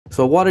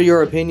So, what are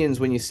your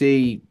opinions when you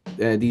see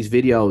these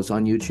videos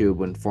on YouTube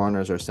when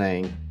foreigners are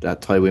saying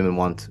that Thai women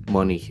want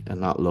money and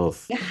not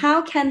love?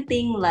 How can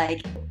think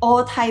like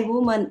all Thai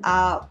women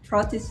are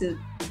prostitutes?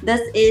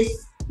 That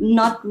is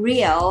not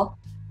real.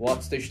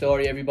 What's the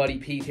story, everybody?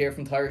 Pete here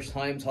from Thairish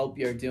Times. Hope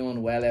you're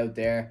doing well out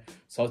there.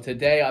 So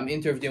today I'm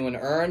interviewing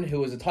Ern,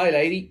 who is a Thai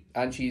lady,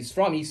 and she's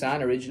from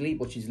Isan originally,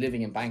 but she's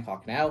living in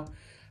Bangkok now.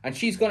 And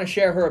she's going to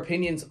share her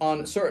opinions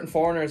on certain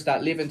foreigners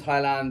that live in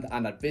Thailand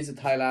and that visit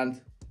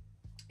Thailand.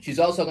 She's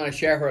also going to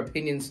share her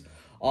opinions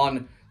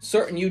on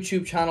certain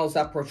YouTube channels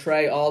that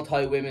portray all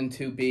Thai women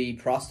to be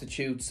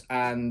prostitutes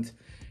and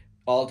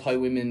all Thai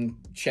women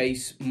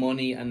chase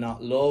money and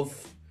not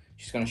love.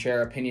 She's going to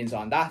share opinions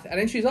on that. And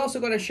then she's also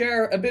going to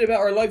share a bit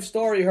about her life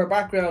story, her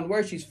background,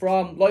 where she's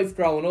from, life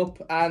growing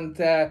up, and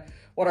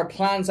what her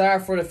plans are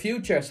for the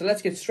future. So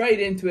let's get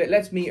straight into it.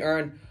 Let's meet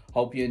Ern.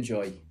 Hope you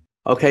enjoy.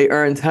 Okay,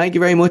 Ern, thank you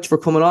very much for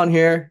coming on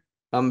here.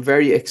 I'm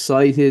very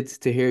excited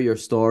to hear your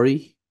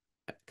story.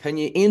 Can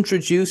you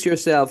introduce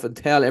yourself and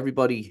tell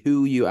everybody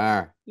who you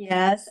are?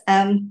 Yes,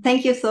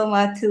 thank you so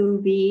much to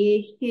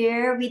be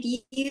here with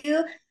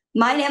you.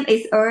 My name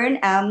is Ern.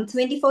 I'm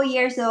 24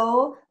 years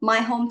old. My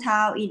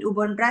hometown in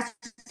Ubon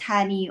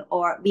Ratchathani,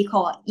 or we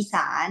call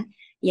Isan.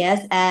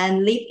 Yes,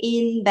 and live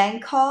in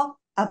Bangkok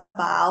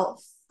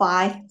about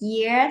 5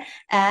 years.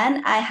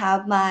 And I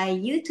have my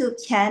YouTube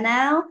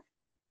channel.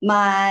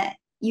 My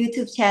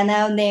YouTube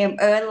channel named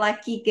Ern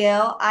Lucky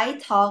Girl. I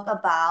talk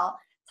about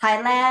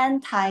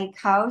Thailand, Thai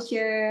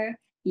culture.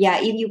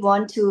 Yeah, if you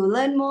want to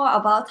learn more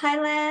about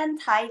Thailand,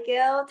 Thai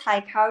girl,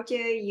 Thai culture,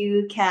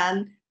 you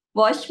can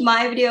watch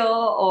my video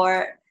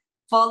or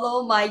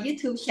follow my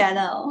YouTube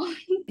channel.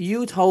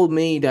 You told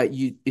me that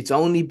it's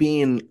only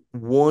been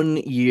 1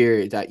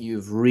 year that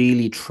you've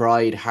really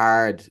tried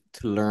hard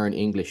to learn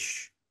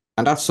English.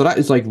 And that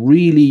is like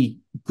really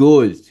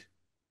good.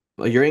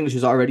 Like your English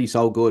is already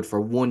so good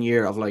for 1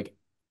 year of like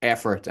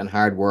effort and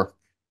hard work.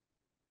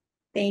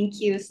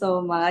 Thank you so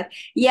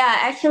much. Yeah,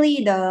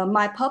 actually, the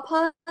my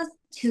purpose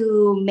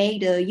to make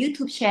the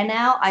YouTube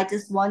channel, I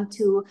just want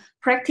to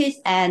practice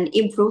and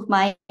improve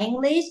my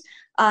English.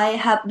 I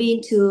have been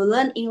to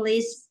learn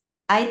English,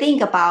 I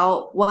think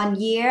about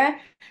 1 year.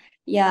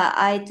 Yeah,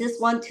 I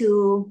just want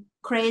to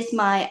create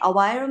my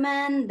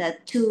environment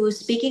that to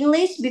speak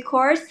English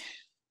because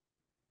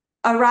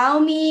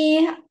around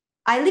me,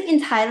 I live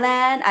in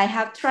Thailand. I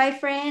have Thai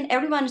friends.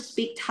 Everyone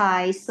speak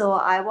Thai, so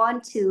I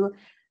want to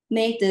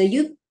make the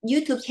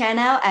YouTube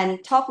channel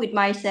and talk with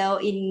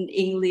myself in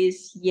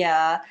English.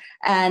 Yeah,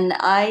 and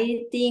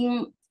I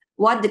think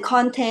what the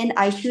content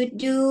I should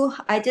do.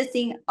 I just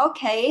think,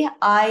 okay,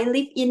 I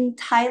live in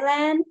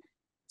Thailand,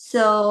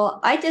 so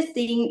I just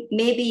think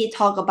maybe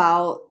talk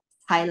about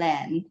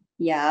Thailand.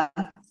 Yeah.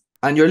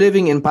 And you're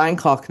living in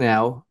Bangkok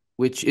now,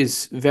 which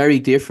is very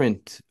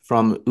different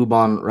from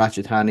Ubon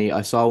Ratchathani.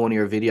 I saw one of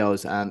your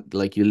videos and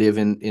like you live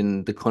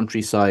in the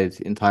countryside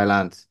in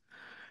Thailand.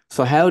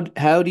 So how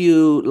do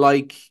you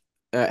like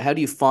how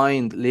do you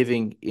find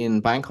living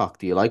in Bangkok?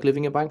 Do you like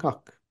living in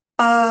Bangkok?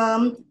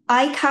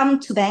 I come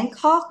to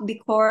Bangkok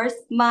because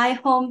my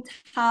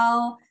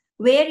hometown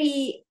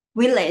very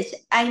village.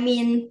 I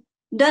mean,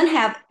 don't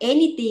have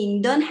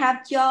anything, don't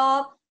have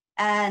job,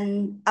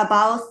 and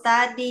about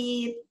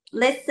study,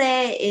 let's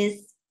say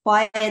is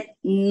quite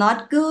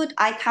not good.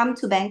 I come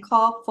to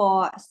Bangkok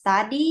for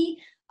study.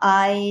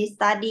 I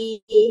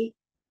study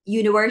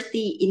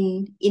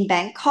university in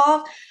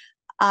Bangkok.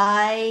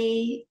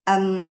 I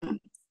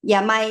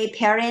yeah, my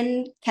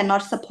parents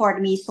cannot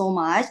support me so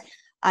much.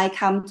 I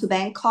come to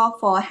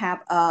Bangkok for have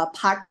a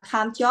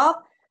part-time job.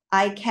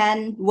 I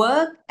can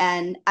work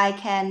and I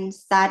can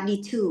study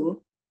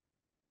too.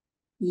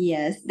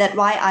 Yes, that's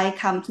why I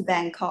come to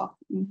Bangkok.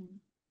 Mhm.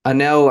 And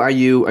now are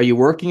you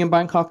working in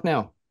Bangkok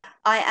now?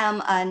 I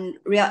am a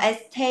real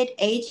estate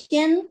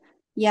agent.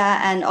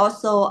 Yeah, and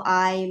also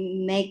I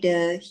make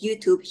the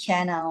YouTube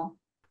channel.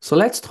 So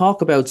let's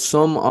talk about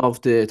some of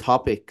the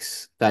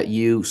topics that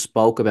you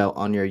spoke about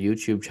on your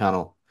YouTube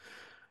channel.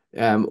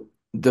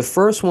 The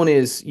first one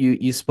is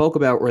you spoke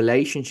about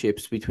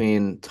relationships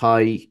between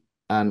Thai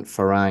and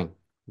Farang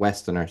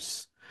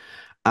Westerners.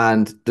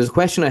 And the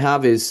question I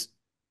have is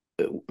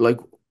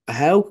like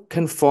how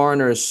can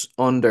foreigners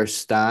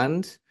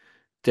understand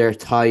their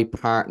Thai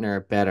partner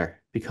better?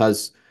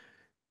 Because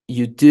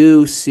you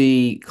do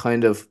see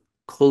kind of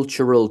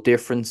cultural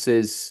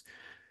differences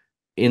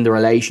in the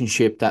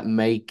relationship that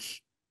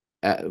make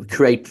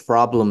create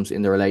problems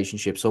in the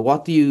relationship. So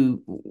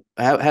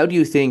how do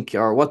you think,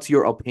 or what's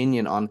your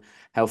opinion on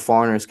how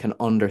foreigners can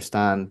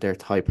understand their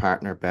Thai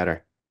partner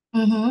better?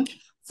 Mhm.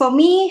 For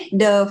me,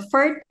 the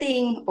first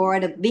thing or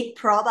the big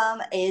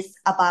problem is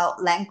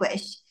about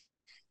language.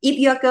 If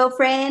your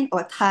girlfriend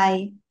or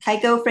Thai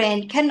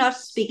girlfriend cannot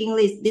speak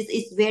English, this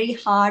is very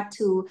hard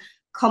to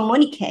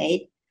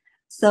communicate.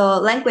 So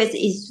language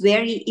is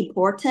very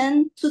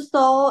important to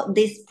solve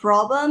this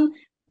problem.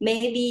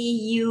 Maybe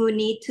you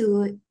need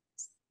to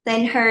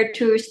send her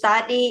to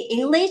study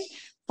English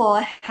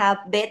for have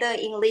better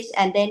English,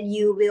 and then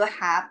you will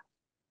have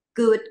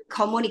good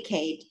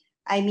communicate.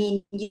 I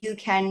mean, you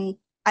can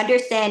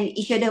understand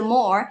each other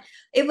more.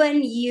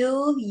 Even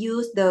you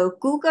use the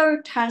Google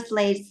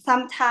Translate,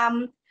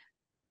 sometimes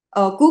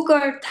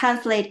Google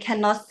Translate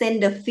cannot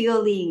send the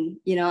feeling,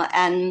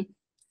 and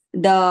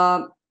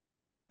the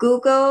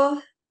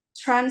Google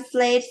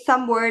Translate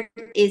some word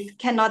is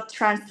cannot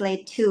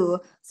translate too.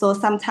 So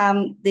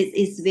sometimes this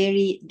is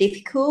very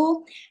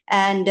difficult.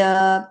 And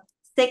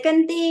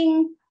second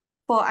thing,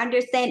 for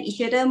understand each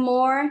other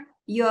more,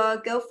 your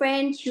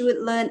girlfriend should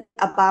learn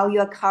about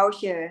your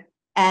culture,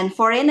 and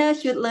foreigner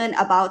should learn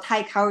about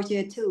Thai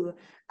culture too.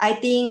 I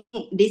think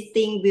this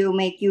thing will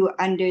make you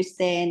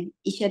understand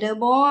each other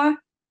more,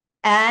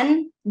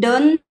 and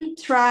don't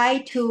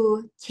try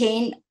to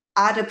change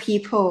other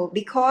people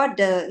because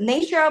the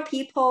nature of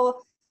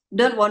people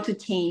don't want to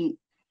change.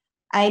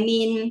 I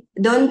mean,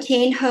 don't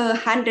change her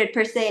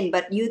 100%,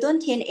 but you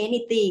don't change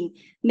anything.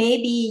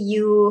 Maybe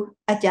you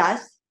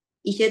adjust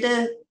each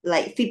other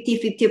like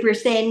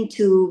 50-50%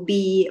 to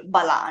be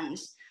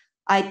balanced.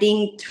 I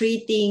think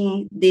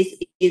treating this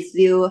is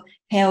will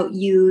help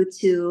you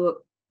to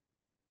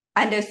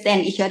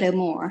understand each other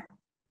more.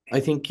 I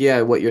think,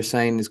 yeah, what you're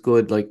saying is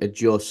good, like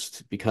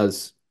adjust,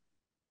 because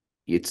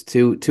it's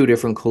two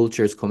different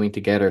cultures coming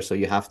together. So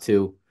you have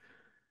to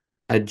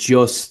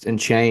adjust and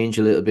change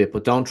a little bit,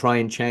 but don't try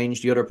and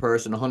change the other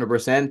person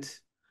 100%.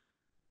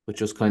 But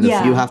just kind of, you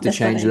Yeah, have to that's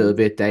change a little correct.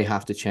 bit, they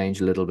have to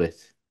change a little bit.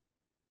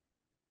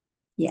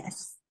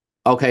 Yes.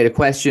 Okay, the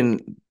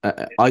question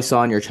I saw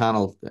on your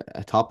channel,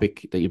 a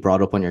topic that you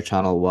brought up on your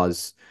channel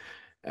was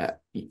uh,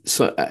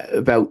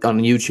 about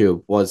on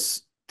YouTube,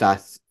 was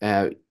that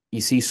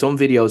you see some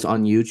videos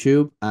on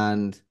YouTube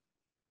and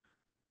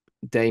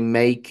they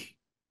make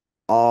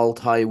all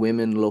Thai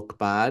women look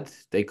bad.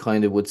 They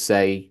kind of would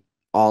say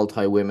all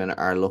Thai women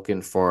are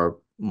looking for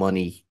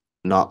money,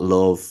 not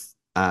love,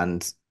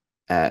 and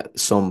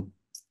some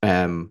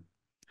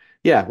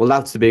yeah, well,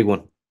 that's the big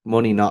one.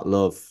 Money, not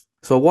love.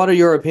 So what are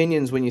your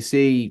opinions when you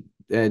see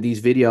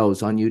these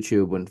videos on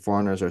YouTube when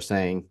foreigners are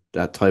saying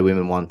that Thai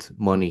women want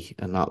money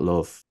and not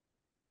love?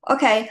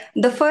 Okay,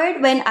 the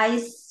first when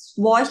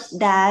watched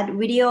that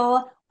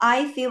video,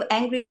 I feel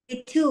angry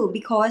too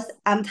because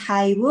I'm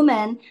Thai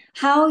woman.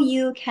 How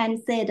you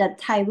can say that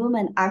Thai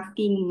woman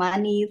asking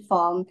money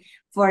from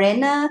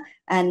foreigner?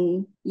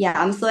 And yeah,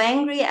 I'm so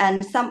angry.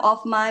 And some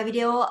of my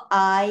video,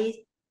 I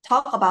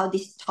talk about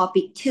this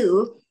topic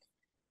too.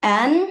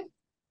 And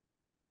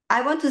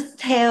I want to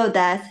tell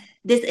that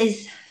this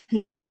is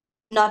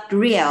not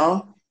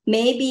real.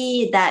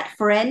 Maybe that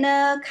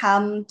foreigner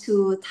come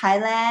to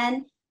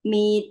Thailand,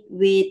 meet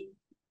with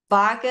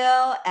bar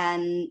girl,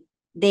 and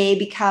they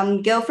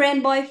become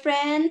girlfriend,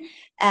 boyfriend.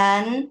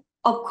 And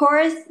of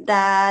course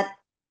that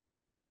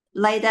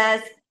like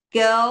that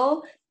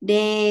girl,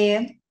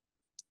 they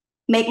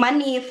make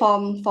money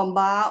from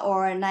bar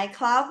or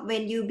nightclub.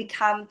 When you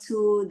become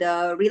to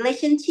the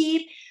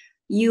relationship,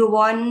 you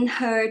want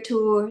her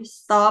to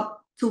stop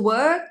to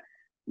work.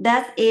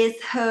 That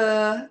is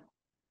her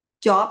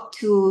job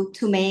to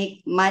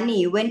make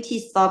money. When she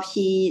stops,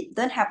 she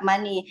don't have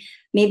money.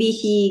 Maybe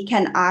she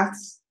can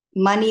ask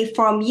money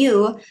from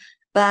you.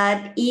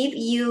 But if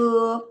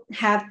you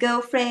have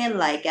girlfriend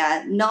like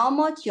a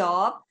normal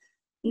job,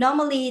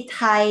 normally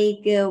Thai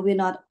girl will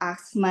not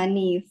ask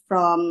money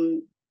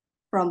from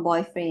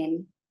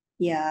boyfriend.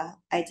 Yeah,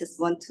 I just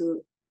want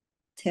to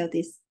tell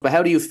this. But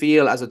how do you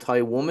feel as a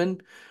Thai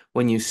woman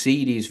when you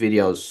see these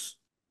videos?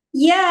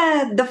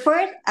 Yeah, the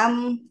first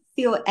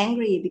feel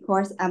angry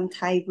because I'm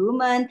Thai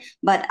woman,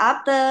 but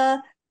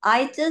after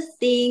I just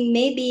think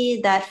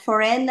maybe that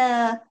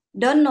foreigner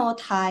don't know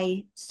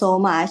Thai so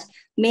much.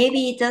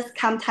 Maybe just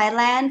come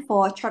Thailand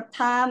for a short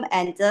time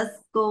and just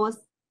go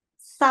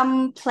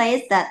some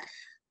place that,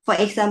 for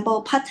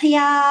example,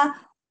 Pattaya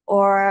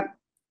or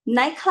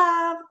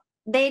nightclub.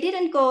 They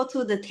didn't go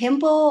to the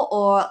temple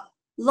or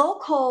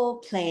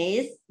local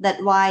place.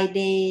 That's why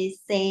they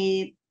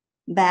say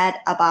bad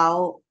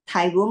about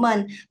Thai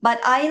woman. But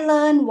I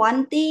learned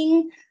one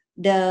thing: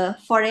 the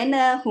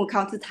foreigner who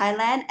come to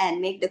Thailand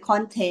and make the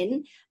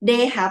content,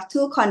 they have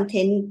to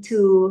content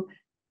to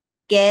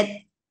get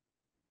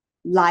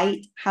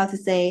light, how to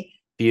say,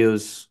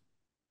 Views.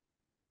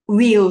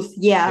 views.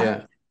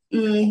 Yeah.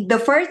 Yeah. The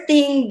first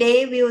thing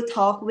they will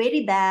talk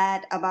very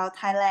bad about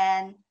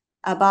Thailand,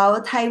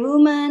 about Thai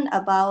women,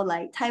 about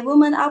like Thai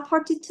women are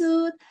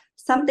prostitute,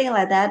 something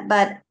like that.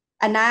 But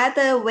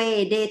another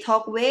way they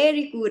talk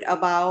very good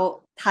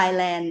about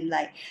Thailand,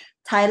 like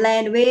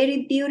Thailand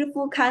very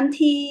beautiful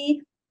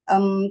country.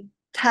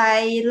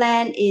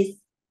 Thailand is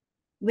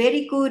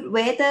very good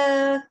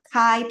weather,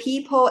 Thai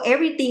people,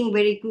 everything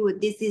very good.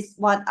 This is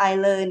what I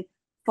learned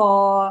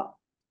for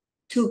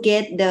to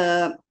get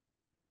the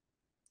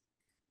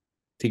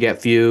To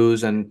get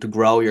views and to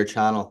grow your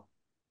channel.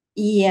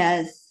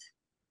 yes,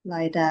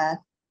 like that.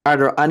 Are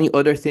there any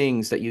other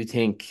things that you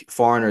think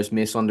foreigners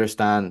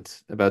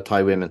misunderstand about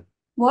Thai women?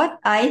 What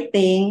I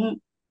think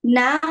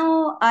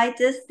now, I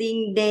just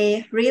think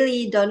they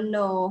really don't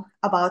know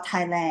about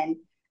Thailand.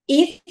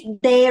 If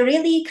they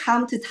really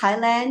come to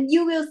Thailand,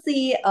 you will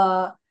see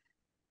a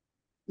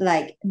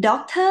like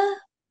doctor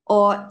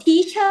or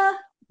teacher,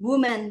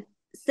 woman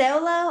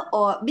seller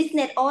or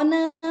business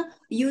owner,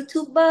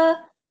 YouTuber,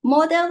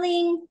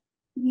 modeling,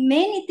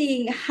 many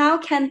things. How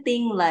can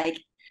things like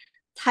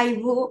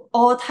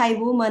all Thai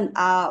women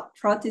are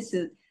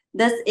prostitutes?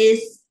 That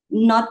is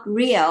not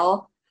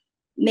real.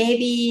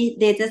 Maybe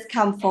they just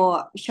come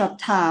for short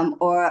time,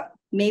 or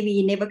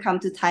maybe never come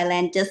to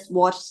Thailand, just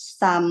watch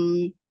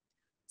some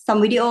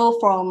video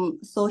from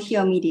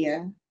social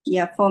media.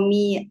 Yeah, for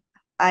me,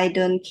 I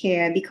don't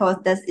care because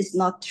that is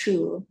not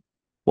true.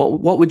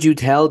 What would you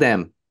tell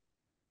them,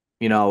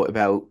 you know,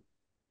 about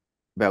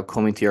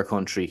coming to your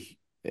country?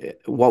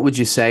 What would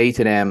you say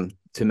to them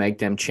to make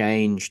them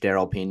change their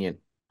opinion?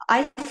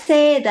 I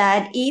say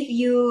that if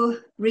you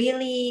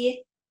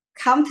really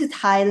come to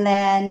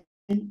Thailand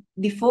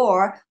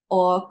before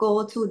or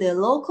go to the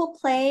local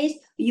place,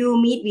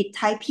 you meet with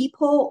Thai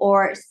people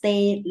or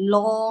stay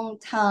long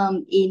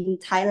time in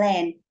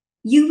Thailand,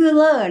 you will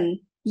learn,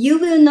 you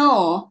will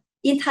know.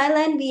 In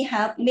Thailand, we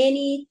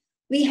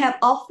have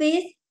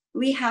office,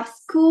 we have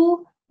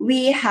school,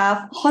 we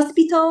have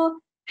hospital,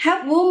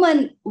 have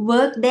women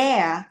work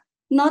there,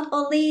 not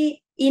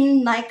only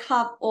in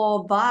nightclub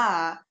or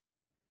bar.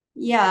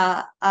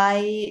 Yeah,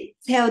 I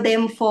tell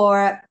them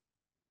for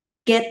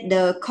get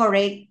the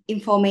correct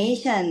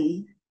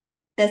information.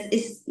 That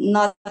is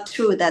not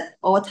true that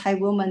all Thai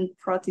women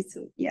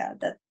prostitute. Yeah,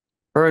 that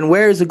Or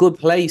where is a good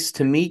place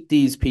to meet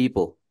these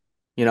people?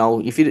 You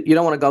know, if you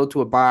don't want to go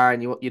to a bar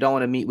and you don't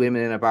want to meet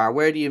women in a bar,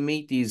 where do you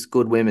meet these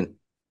good women?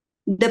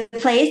 the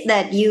place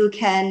that you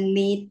can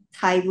meet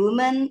Thai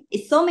women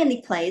is so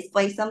many places.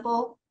 For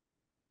example,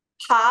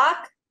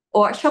 park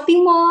or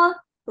shopping mall,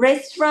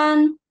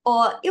 restaurant,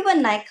 or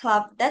even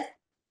nightclub.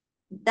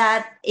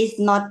 That is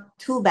not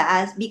too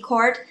bad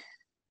because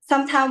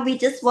sometimes we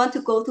just want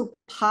to go to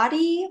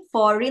party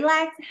for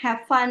relax,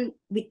 have fun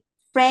with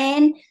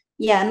friend.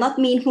 Yeah, not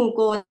mean who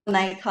go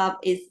nightclub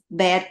is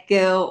bad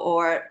girl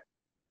or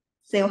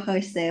sell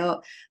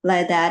herself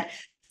like that.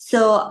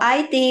 So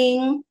I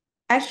think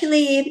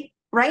actually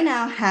right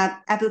now have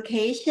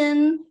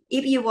application.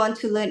 If you want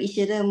to learn each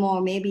other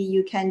more, maybe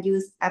you can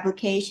use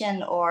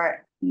application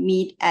or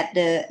meet at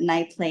the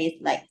night place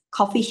like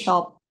coffee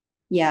shop.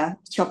 Yeah,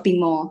 shopping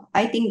mall.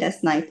 I think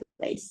that's nice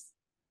place.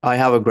 I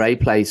have a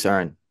great place,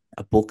 Ern,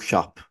 a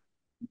bookshop.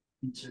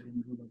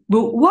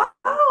 But wow,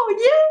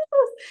 yes,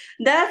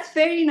 that's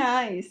very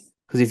nice.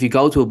 Because if you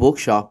go to a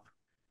bookshop,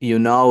 you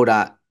know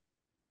that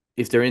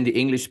if they're in the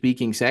English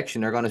speaking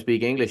section, they're going to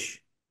speak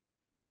English.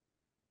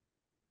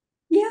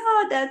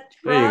 Yeah, that's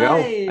There you go.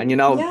 right. And you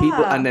know,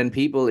 Yeah.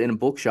 people in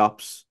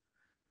bookshops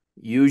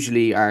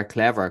usually are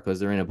clever because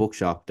they're in a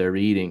bookshop, they're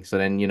reading. So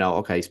then, you know,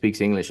 okay,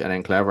 speaks English and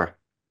then clever.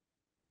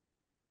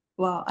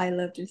 Wow, I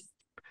love this.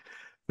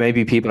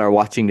 Maybe people are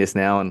watching this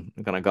now and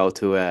gonna go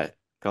to the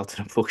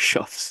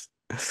bookshops.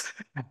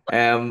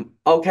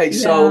 Okay, Yeah.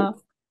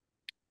 so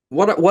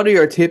what are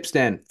your tips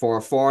then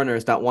for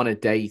foreigners that want to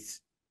date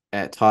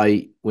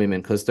Thai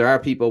women? Because there are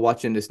people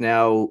watching this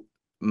now,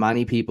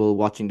 many people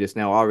watching this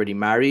now already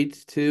married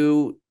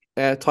to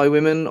Thai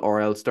women, or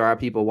else there are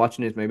people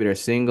watching this, maybe they're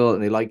single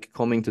and they like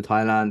coming to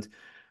Thailand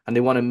and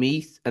they want to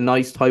meet a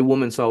nice Thai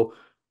woman. So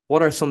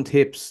what are some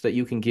tips that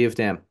you can give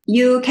them?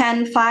 You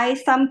can find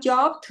some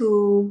job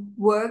to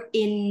work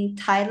in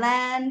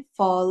Thailand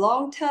for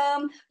long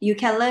term. You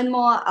can learn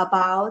more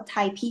about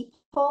Thai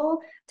people,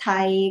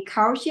 Thai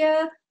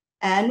culture.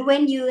 And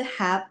when you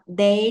have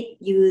date,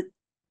 you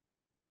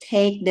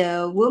take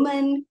the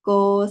woman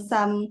go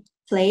some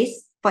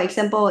place. For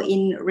example,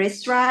 in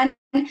restaurant,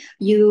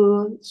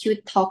 you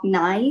should talk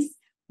nice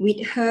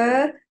with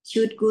her,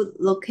 should good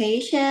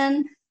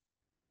location,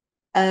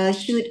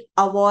 should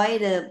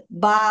avoid the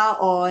bar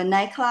or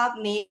nightclub.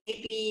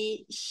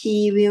 Maybe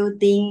she will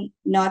think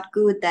not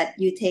good that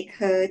you take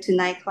her to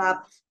nightclub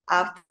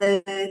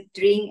after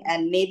drink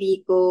and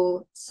maybe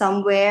go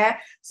somewhere.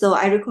 So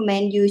I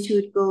recommend you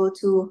should go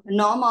to a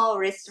normal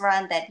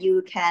restaurant that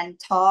you can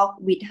talk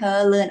with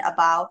her, learn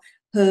about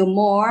her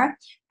more.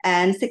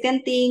 And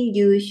second thing,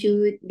 you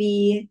should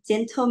be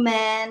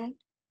gentleman,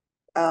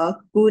 a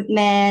good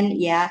man,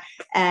 yeah,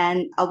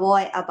 and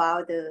avoid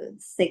about the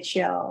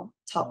sexual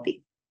topic.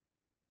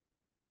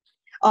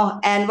 Oh,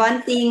 and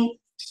one thing,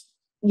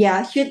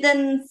 yeah,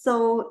 shouldn't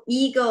so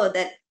ego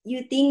that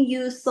you think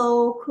you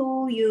so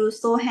cool, you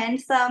so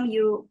handsome,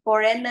 you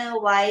foreigner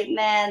white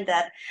man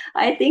that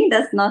I think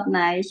that's not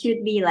nice.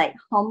 Should be like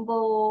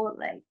humble,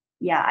 like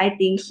yeah, I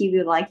think she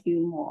will like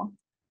you more.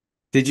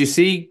 Did you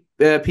see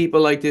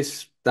people like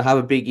this that have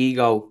a big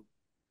ego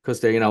because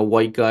they're, you know,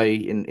 white guy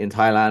in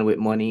Thailand with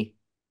money?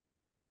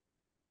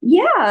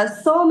 Yeah,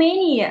 so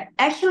many.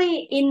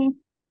 Actually, in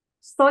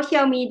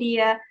social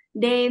media,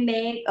 they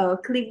make a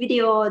clip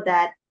video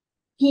that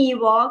he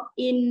walked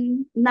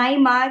in night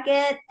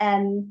market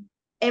and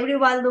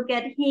everyone look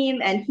at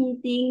him and he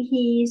think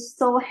he's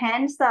so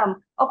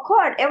handsome. Of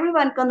course,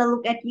 everyone gonna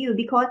look at you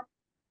because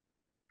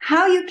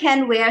how you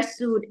can wear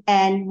suit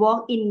and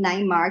walk in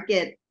night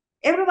market?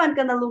 Everyone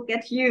gonna look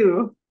at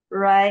you,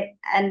 right?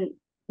 And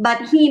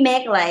but he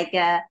make like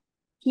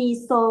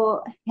he's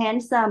so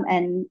handsome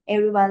and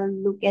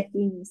everyone look at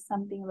him,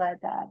 something like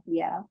that.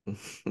 Yeah.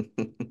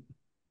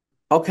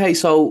 Okay,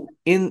 so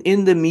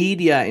in the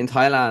media in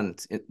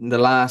Thailand in the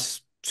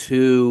last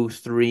 2,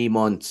 3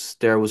 months,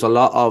 there was a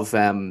lot of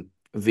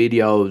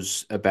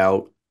videos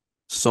about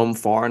some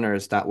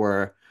foreigners that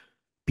were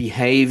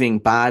behaving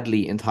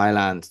badly in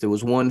Thailand. There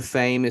was one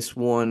famous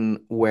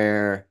one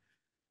where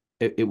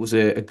it was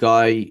a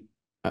guy,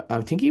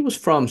 I think he was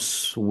from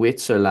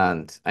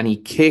Switzerland, and he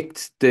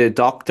kicked the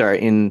doctor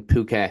in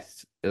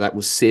Phuket that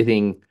was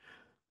sitting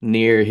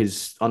near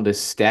his on the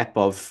step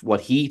of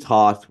what he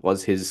thought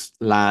was his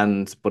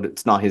land, but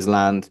it's not his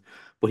land.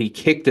 But he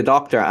kicked the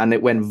doctor, and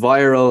it went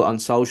viral on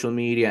social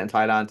media in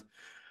Thailand.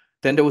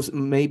 Then there was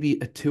maybe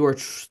two or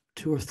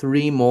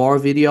three more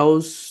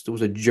videos. There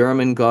was a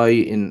German guy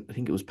in, I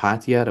think it was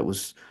Pattaya, that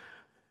was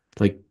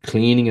like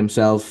cleaning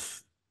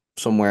himself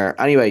somewhere.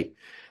 Anyway,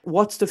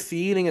 what's the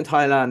feeling in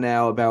Thailand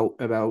now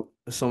about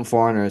some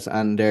foreigners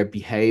and their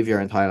behavior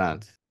in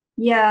Thailand?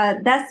 Yeah,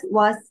 that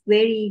was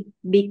very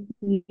big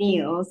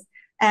news.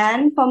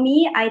 And for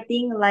me, I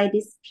think like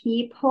these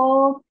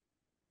people,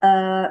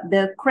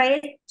 the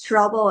create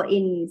trouble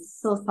in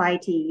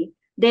society.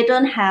 They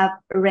don't have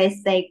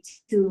respect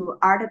to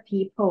other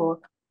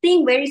people.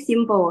 Think very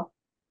simple.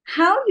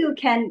 How you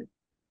can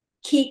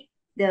kick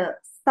the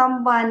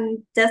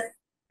someone just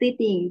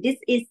sitting? This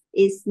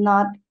is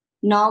not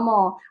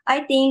normal. I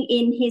think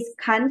in his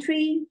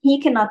country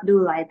he cannot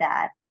do like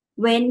that.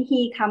 When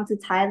he come to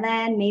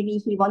Thailand, maybe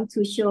he want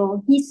to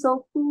show he's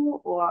so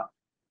cool or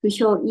to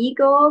show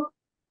ego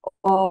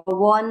or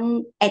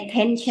want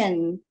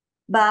attention.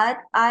 But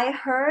I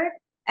heard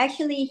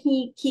actually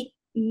he kicked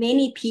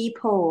many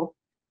people.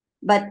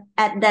 But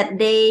at that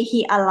day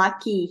he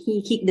unlucky.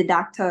 He kicked the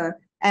doctor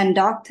and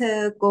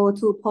doctor go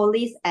to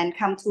police and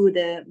come to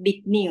the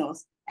big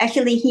news.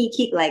 Actually he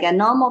kicked like a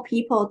normal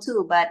people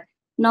too, but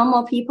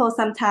normal people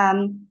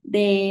sometimes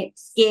they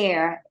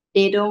scare.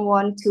 They don't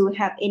want to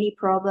have any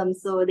problem,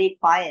 so they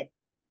quiet.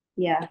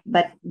 Yeah,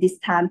 but this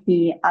time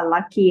he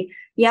unlucky.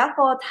 Yeah,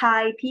 for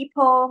Thai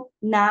people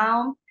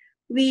now,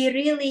 we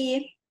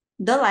really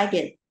don't like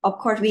it. Of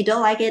course, we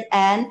don't like it,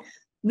 and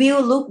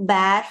we'll look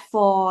bad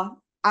for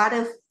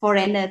other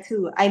foreigner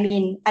too. I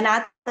mean,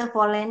 another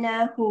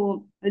foreigner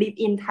who live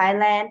in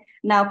Thailand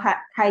now,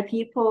 Thai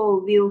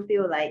people will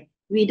feel like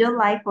we don't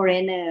like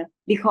foreigner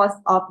because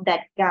of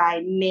that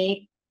guy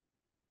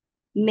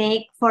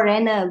make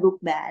foreigner look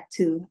bad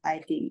too, I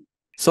think.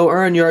 So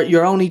Ern,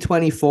 you're only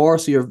 24,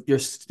 so you're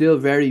still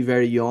very,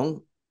 very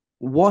young.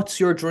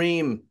 What's your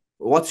dream?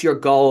 What's your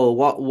goal?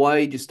 Why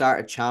did you start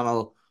a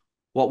channel?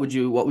 What would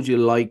you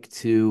like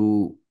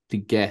to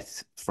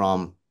get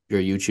from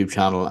your YouTube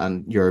channel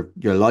and your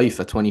life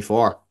at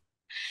 24?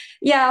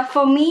 Yeah,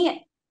 for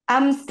me,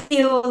 I'm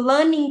still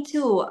learning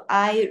too.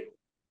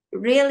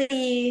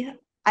 Really,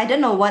 I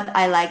don't know what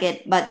I like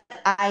it, but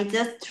I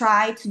just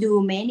try to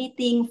do many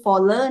things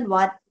for learn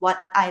what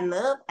I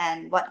love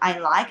and what I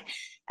like.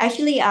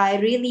 Actually, I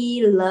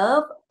really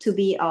love to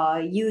be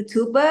a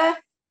YouTuber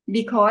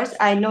because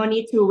I no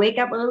need to wake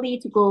up early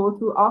to go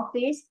to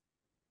office.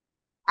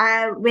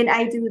 When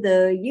I do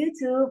the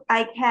YouTube,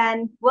 I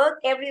can work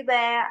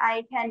everywhere.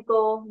 I can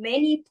go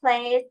many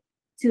places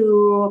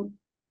to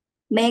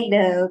make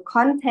the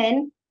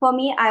content. For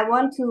me, I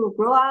want to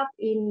grow up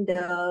in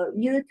the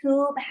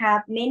YouTube,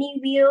 have many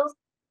views.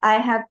 I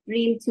have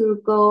dream to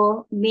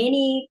go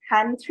many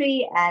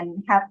country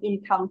and have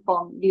income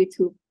from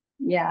YouTube.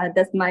 Yeah,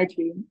 that's my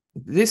dream.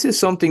 This is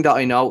something that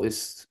I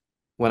noticed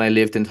when I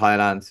lived in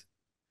Thailand.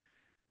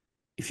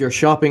 If you're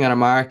shopping at a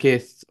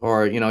market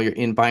or you're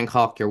in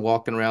Bangkok, you're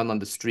walking around on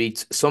the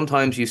streets,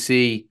 sometimes you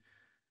see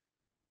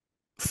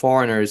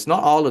foreigners,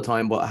 not all the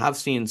time, but I have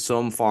seen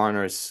some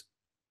foreigners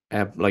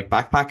like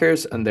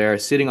backpackers, and they're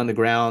sitting on the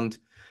ground,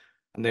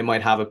 and they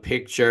might have a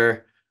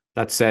picture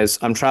that says,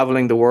 "I'm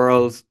traveling the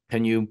world.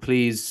 Can you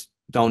please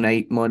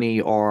donate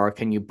money, or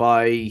can you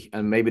buy?"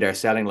 And maybe they're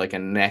selling like a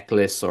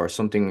necklace or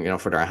something,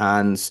 for their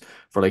hands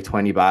for like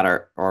 20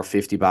 baht or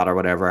 50 baht or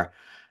whatever.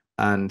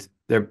 And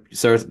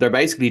they're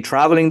basically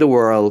traveling the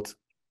world,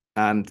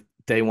 and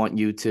they want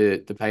you to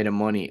pay them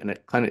money, and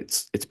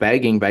it's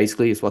begging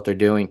basically is what they're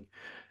doing.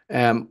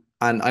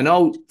 And I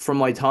know from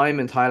my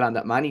time in Thailand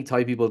that many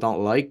Thai people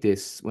don't like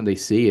this when they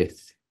see it.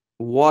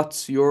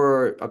 What's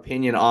your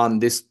opinion on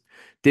this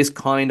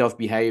kind of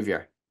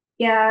behavior?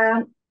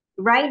 Yeah,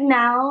 right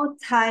now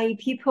Thai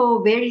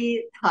people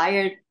very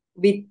tired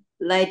with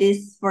like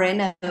this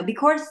foreigner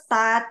because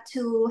start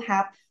to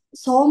have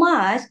so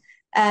much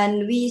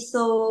and we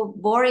so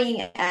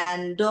boring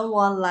and don't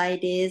want like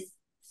this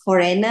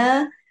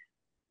foreigner.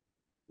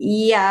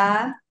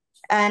 Yeah,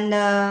 and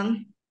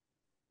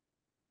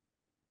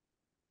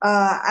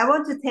I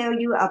want to tell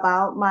you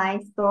about my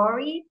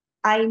story.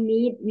 I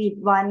meet with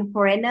one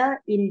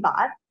foreigner in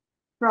bus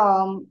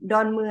from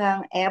Don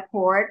Mueang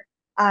Airport.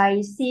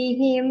 I see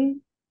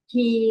him.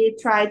 He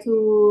tried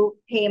to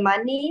pay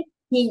money.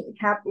 He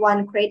have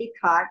one credit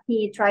card.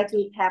 He tried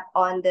to tap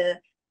on the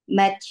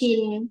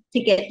machine,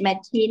 ticket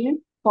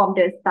machine from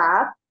the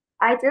staff.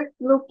 I just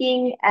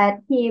looking at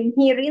him.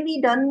 He really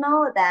don't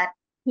know that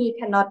he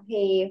cannot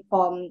pay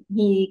from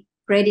his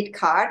credit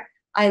card.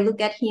 I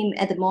look at him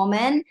at the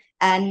moment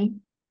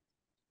and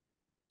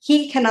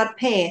he cannot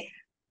pay.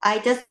 I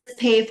just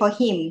pay for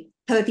him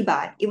 30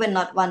 baht, even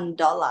not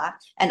 $1.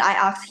 And I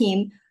asked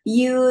him,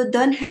 you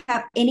don't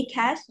have any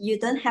cash? You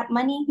don't have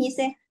money? He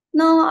said,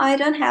 no, I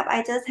don't have.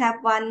 I just have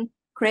one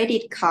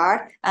credit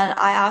card. And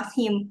I asked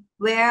him,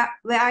 where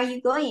are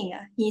you going?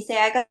 He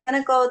said, I'm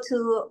gonna go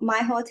to my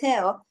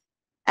hotel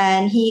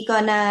and he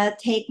gonna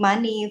take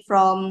money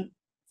from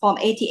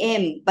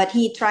ATM. But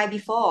he tried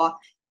before.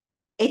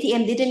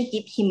 ATM didn't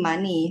give him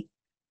money.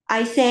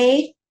 I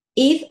say,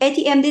 if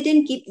ATM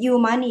didn't give you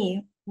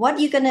money, what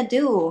you gonna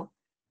do?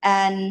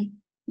 And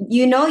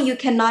you know you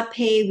cannot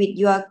pay with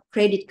your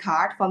credit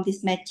card from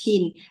this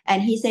machine.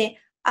 And he say,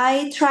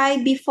 I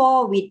tried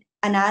before with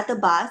another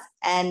bus,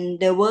 and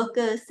the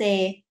worker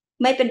say,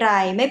 ไม่เป็นไร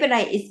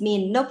it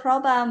mean no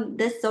problem,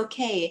 that's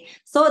okay.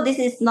 So this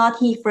is not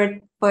his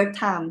first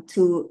time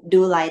to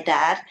do like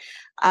that.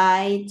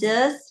 I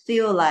just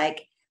feel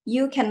like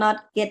you cannot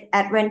get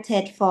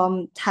advantage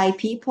from Thai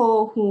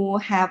people who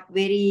have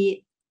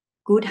very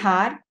good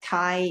heart,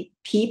 Thai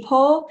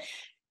people.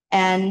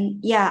 And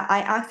yeah,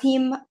 I asked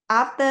him,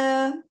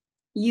 after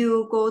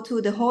you go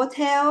to the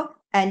hotel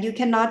and you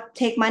cannot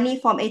take money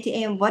from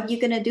ATM, what you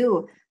gonna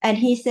do? And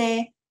he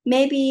say,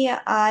 maybe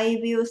I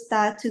will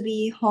start to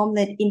be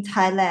homeless in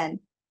Thailand.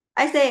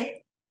 I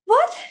say,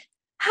 what?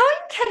 How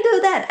you can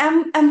do that?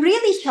 I'm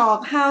really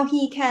shocked how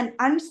he can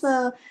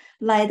answer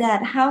like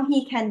that, how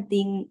he can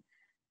think.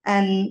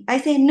 And I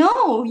say,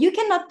 no, you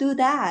cannot do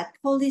that.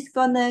 Police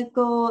gonna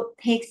go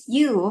takes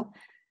you.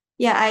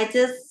 Yeah, I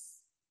just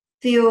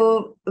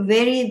feel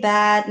very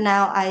bad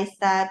now. I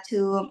start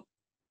to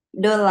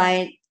don't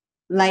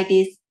like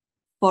this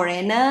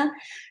foreigner.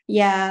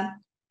 Yeah.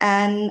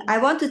 And I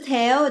want to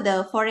tell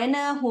the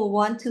foreigner who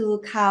want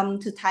to come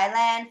to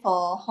Thailand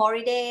for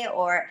holiday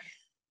or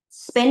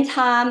spend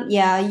time,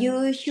 yeah,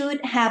 you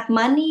should have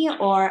money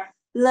or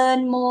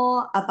learn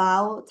more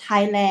about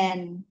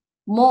Thailand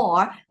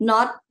more,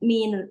 not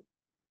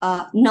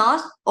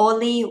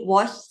only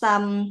watch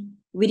some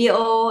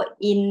video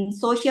in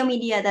social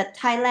media that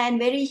Thailand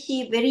very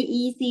cheap, very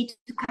easy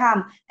to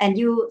come, and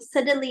you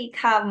suddenly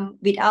come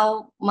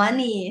without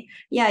money.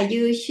 Yeah,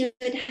 you should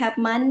have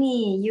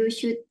money. You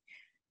should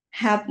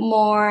have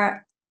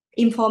more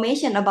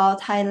information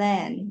about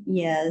Thailand.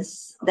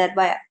 Yes, that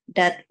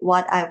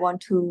what I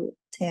want to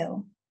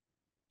tell.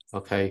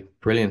 Okay,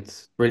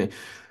 brilliant, brilliant.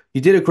 You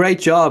did a great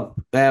job.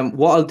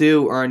 What I'll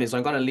do, Ern, is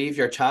I'm going to leave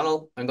your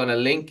channel. I'm going to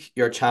link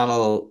your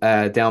channel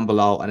down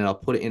below, and then I'll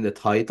put it in the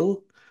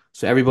title.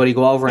 So everybody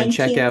go over and Thank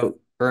check you. out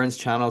Ern's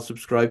channel,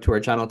 subscribe to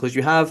her channel, because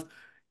you have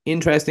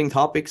interesting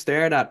topics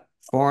there that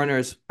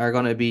foreigners are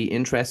going to be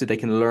interested. They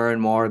can learn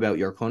more about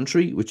your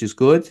country, which is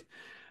good.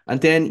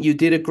 And then you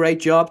did a great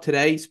job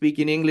today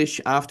speaking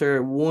English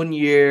after 1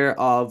 year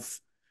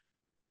of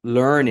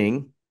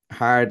learning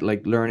hard,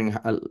 like learning,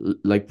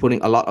 like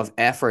putting a lot of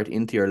effort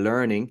into your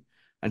learning.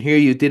 And here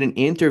you did an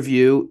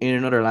interview in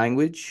another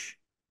language,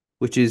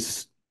 which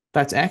is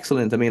that's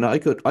excellent. I mean, I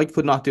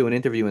could not do an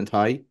interview in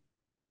Thai.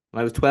 And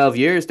I was 12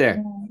 years there.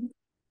 Mm.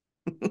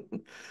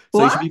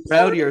 So you should What? be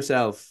proud of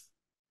yourself.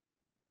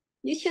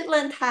 You should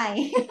learn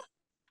Thai.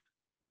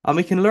 And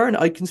I can learn,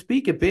 I can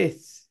speak a bit.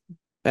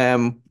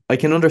 I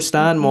can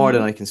understand more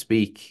than Okay. I can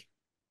speak.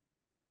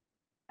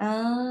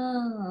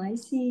 Oh, I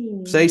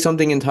Say see.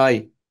 something in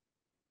Thai.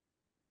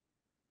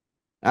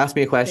 Ask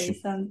me a Say question.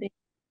 something.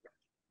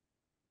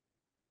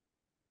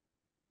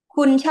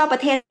 คุณชอบปร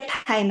ะเทศ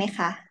ไทยไหมค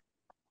ะ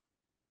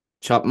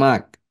Chop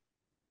Mac.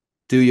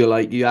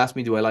 You asked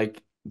me, do I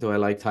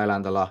like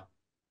Thailand a lot?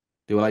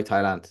 Do I like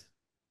Thailand?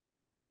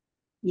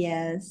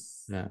 Yes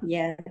Yeah.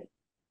 yes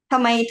ทำ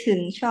ไมถึง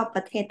ชอบป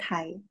ระเทศไท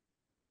ย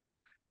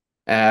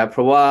เพร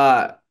าะว่า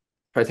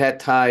ประเทศ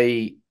ไทย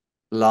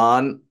ร้อ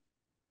น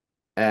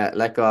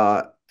และก็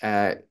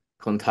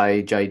คนไทย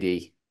ใจดี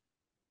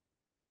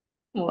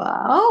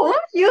Wow,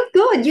 you're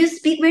good. You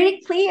speak very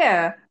clear.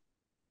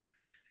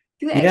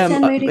 Your Yeah,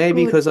 accent very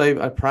maybe good. because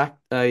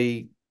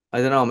I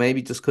don't know,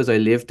 maybe just because I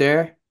lived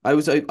there. I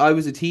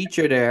was a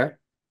teacher there.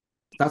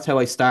 That's how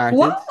I started.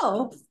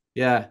 Wow.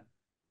 Yeah.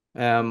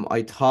 I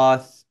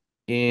taught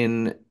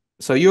in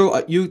so you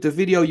the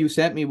video you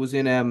sent me was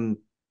in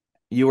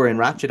you were in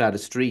Ratchet at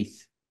a street.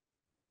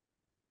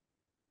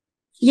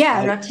 Yeah,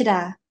 I Rachida.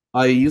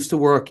 I used to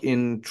work in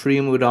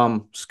Triamudam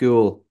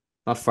School,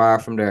 not far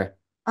from there.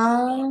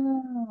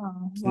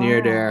 Oh, It's near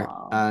there,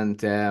 wow. and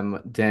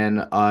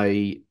then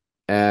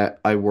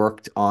I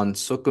worked on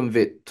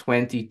Sukhumvit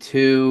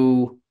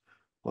 22.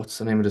 What's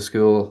the name of the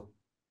school?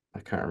 I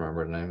can't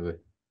remember the name of it.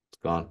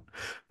 It's gone.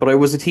 But I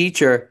was a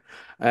teacher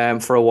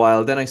for a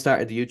while. Then I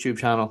started the YouTube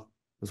channel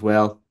as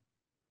well.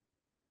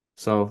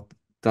 So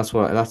that's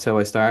how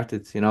I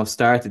started,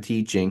 started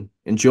teaching,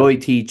 enjoy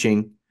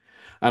teaching.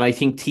 And I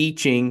think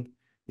teaching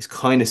is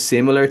kind of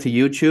similar to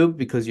YouTube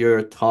because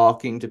you're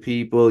talking to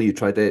people, you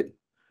try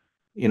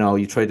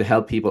to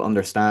help people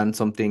understand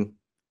something.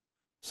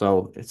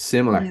 So it's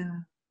similar. Yeah.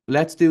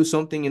 let's do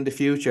something in the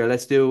future.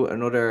 Let's do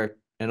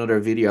another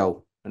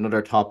video,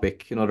 another topic,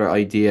 another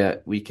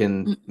idea.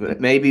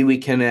 Maybe we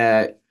can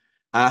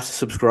ask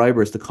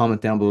subscribers to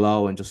comment down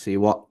below and just see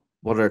what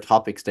are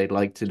topics they'd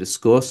like to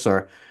discuss, or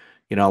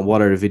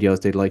what are the videos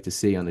they'd like to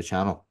see on the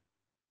channel.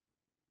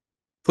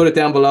 Put it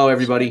down below,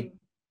 everybody.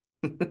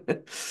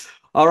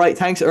 All right,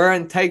 thanks,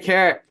 Ern. Take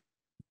care.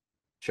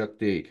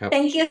 Shakti.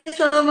 Thank you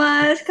so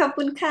much ขอบ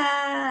คุณค่ะ